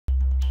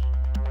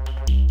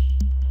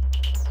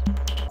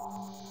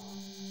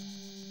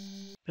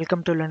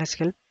Welcome to Linux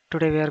Help.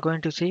 Today we are going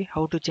to see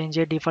how to change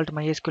a default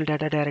MySQL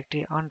data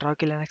directory on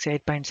Rocky Linux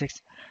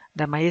 8.6.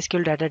 The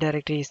MySQL data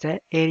directory is the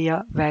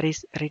area where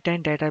is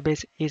retained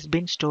database is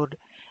been stored.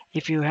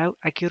 If you have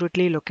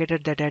accurately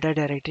located the data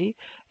directory,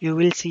 you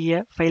will see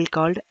a file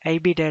called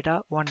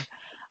ibdata1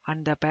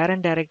 and the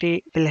parent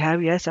directory will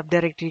have a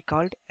subdirectory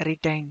called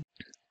retain.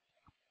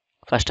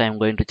 First, I am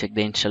going to check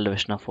the installed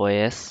version of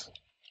OS.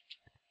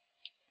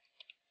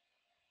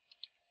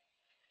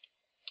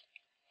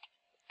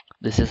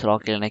 This is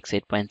Rocky Linux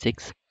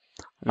 8.6.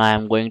 Now I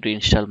am going to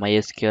install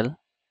MySQL.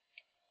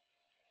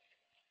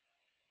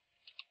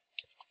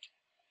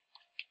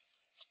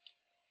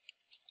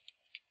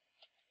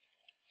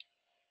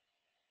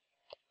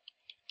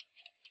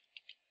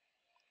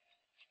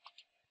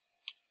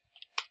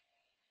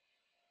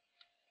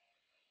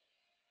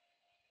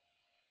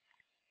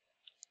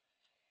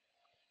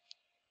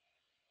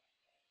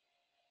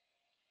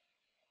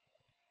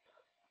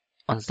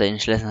 Once the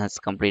installation has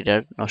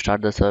completed, now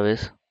start the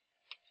service.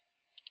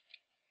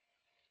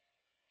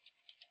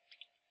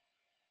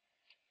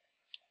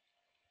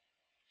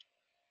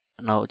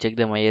 Now check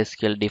the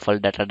MySQL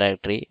default data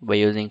directory by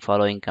using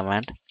following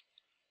command.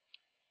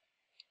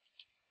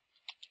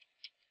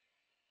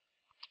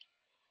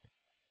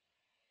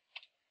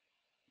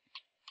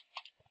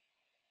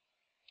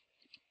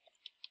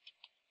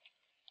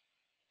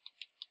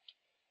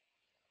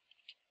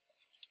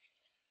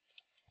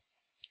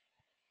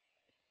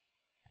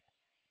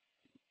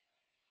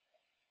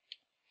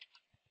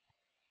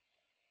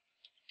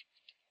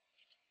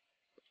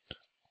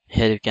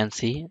 Here you can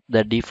see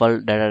the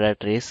default data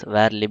directory is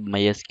where lib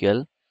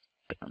MySQL.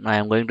 Now I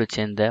am going to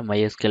change the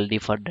MySQL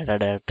default data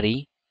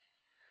directory.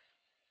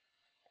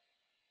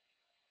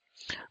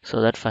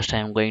 So that first I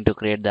am going to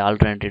create the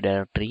alternative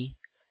directory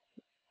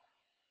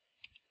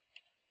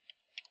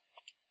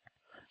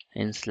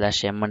in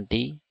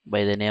 /mnt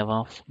by the name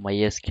of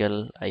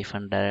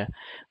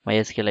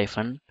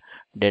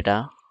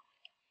MySQL-data.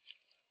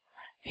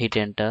 Hit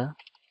enter.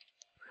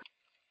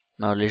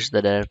 Now list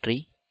the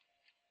directory.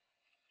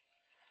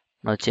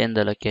 Now change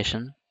the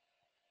location.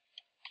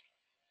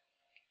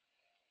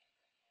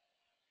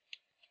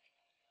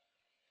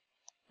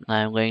 Now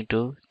I am going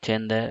to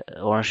change the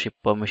ownership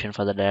permission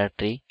for the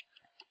directory.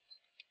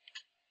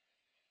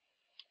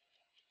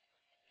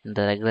 In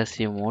the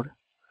regressive mode,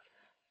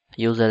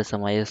 user is a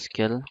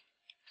MySQL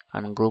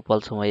and group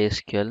also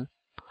MySQL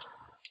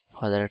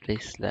for the directory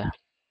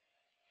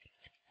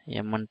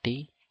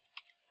 /mnt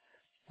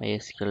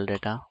MySQL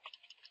data.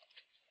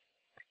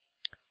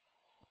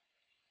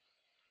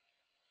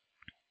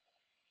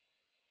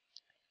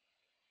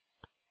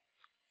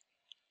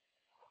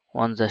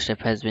 Once the step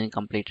has been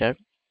completed,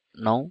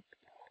 now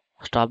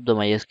stop the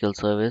MySQL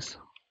service.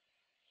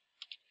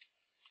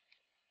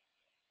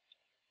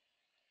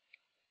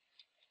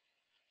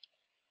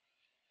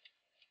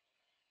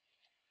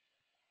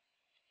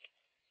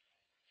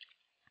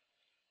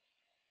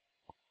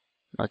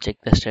 Now check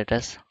the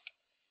status.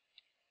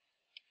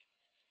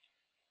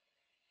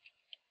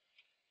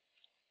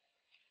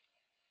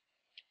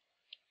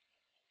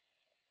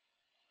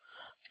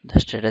 The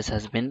status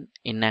has been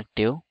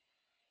inactive.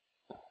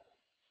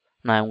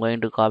 Now I am going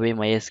to copy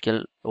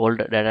MySQL old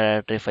data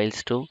directory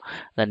files to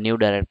the new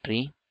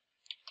directory.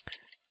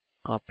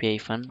 Copy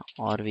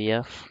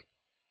 -rvf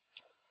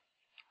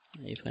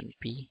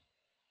 -p.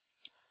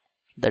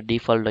 The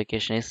default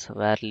location is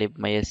where lib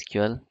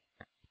MySQL.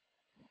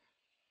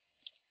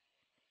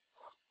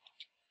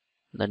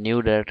 The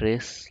new directory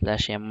is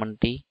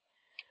 /mnt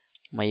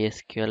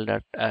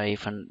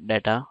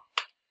MySQL-data.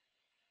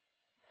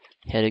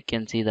 Here you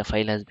can see the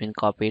file has been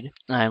copied.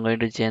 I am going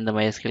to change the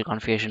MySQL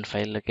configuration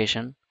file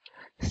location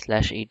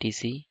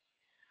 /etc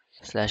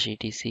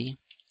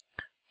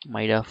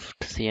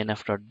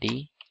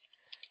my.cnf.d.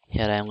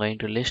 Here I am going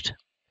to list.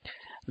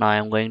 Now I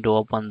am going to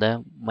open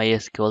the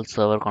MySQL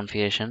server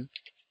configuration.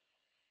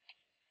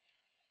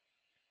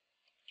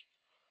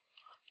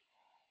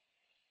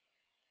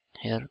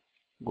 Here,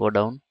 go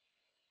down.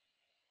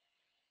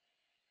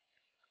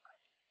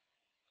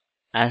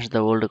 Add the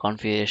old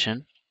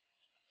configuration.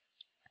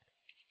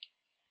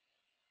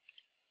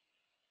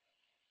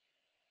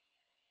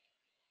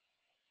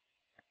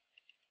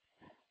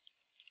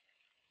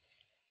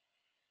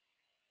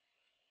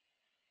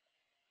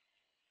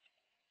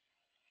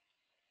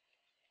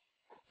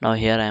 Now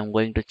here I am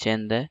going to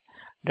change the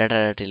data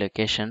directory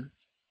location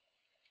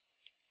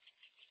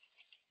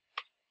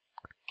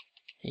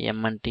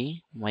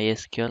mnt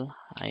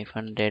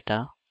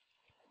MySQL-data.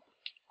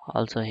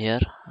 Also here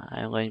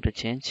I am going to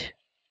change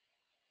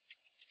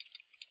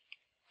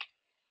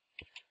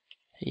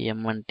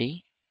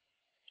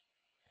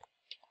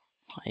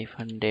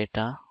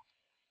mnt-data.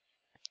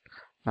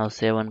 Now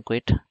save and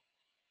quit.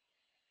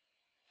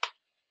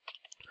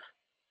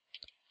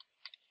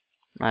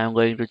 Now I am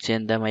going to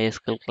change the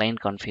MySQL client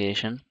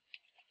configuration.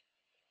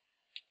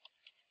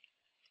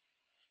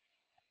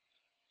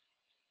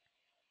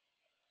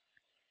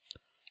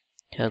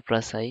 Here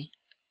press I.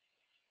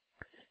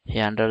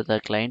 Here under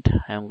the client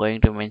I am going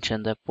to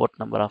mention the port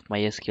number of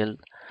MySQL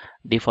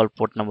default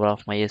port number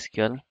of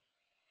MySQL.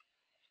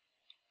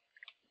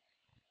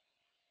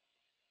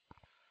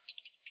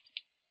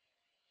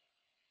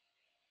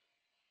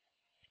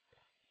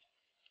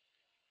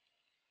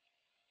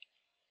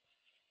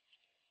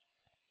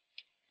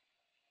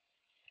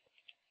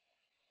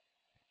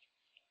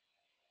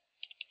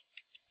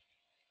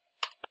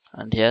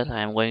 And here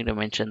I am going to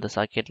mention the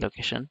socket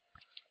location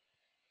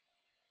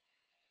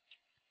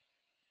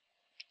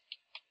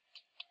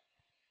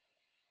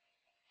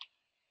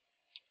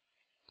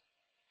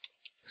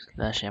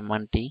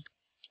 /mnt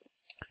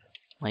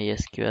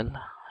mysql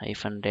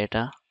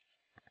 -data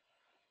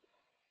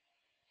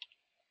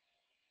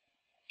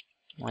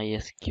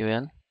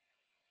mysql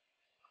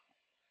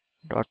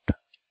dot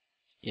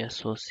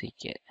sock.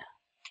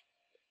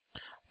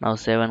 Now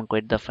save and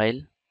quit the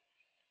file.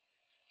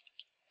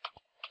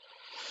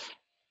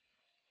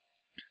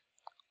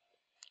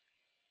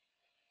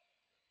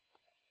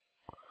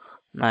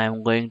 Now I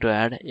am going to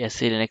add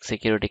SC Linux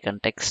security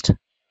context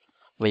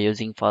by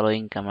using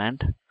following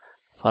command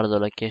for the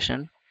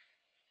location.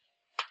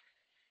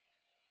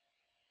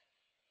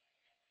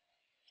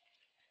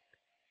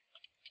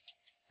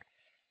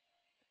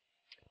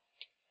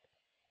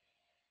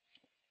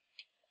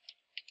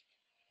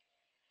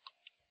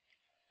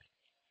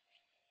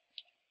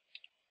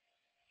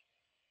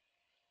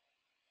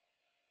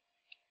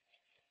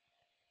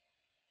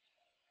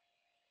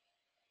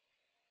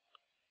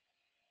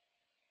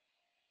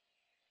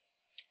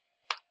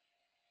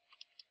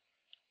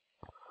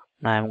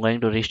 Now I am going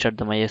to restart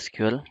the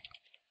MySQL.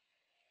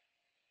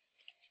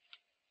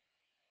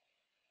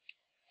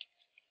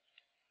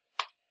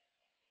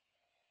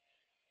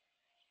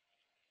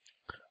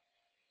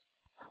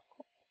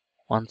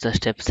 Once the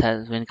steps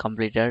has been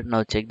completed,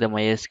 now check the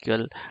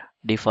MySQL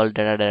default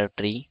data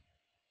directory.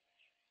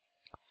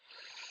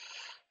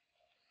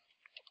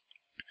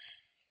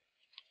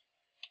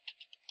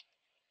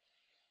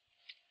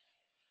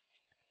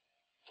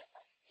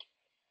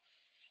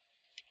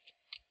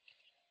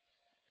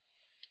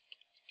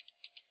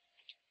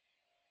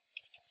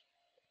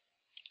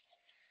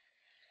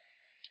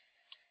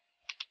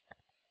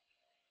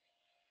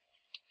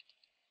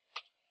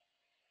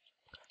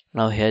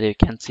 Now here you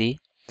can see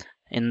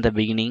in the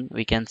beginning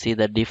we can see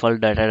the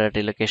default data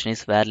directory location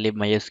is var lib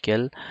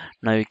MySQL.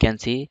 Now you can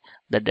see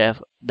the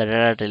data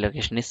directory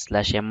location is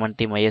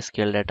 /mnt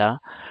MySQL data.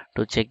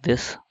 To check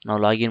this, now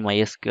log in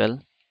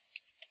MySQL.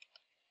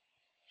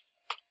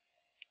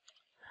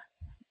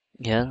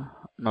 Here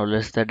now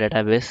list the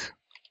database.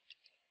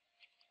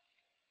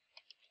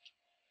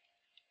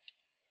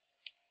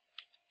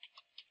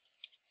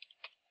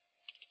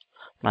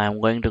 Now I am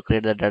going to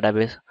create the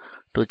database.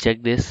 To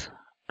check this,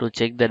 to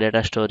check the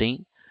data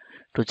storing,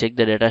 to check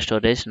the data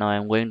storage, now I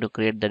am going to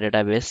create the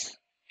database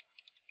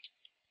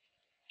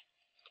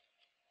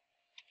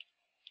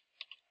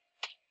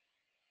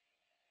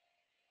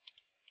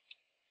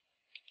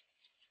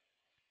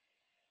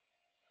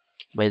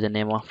by the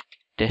name of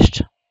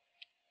test.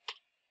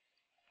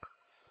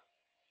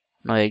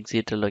 Now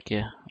exit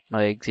now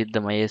exit the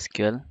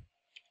MySQL.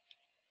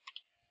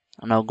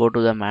 Now go to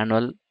the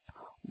manual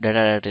data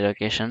directory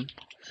location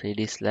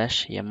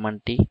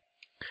cd/mnt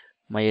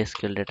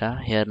MySQL data.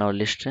 Here now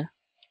list.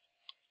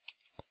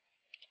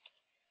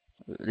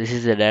 This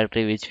is the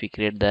directory which we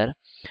create there.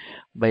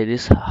 By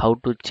this, how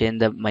to change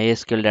the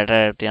MySQL data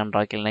directory on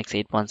Rocky Linux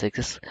 8.6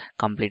 is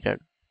completed.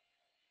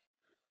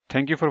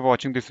 Thank you for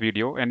watching this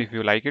video, and if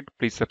you like it,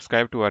 please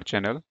subscribe to our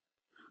channel.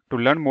 To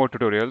learn more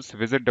tutorials,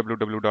 visit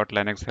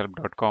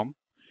www.linuxhelp.com,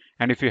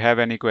 and if you have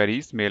any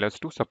queries, mail us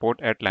to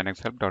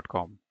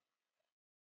support@linuxhelp.com.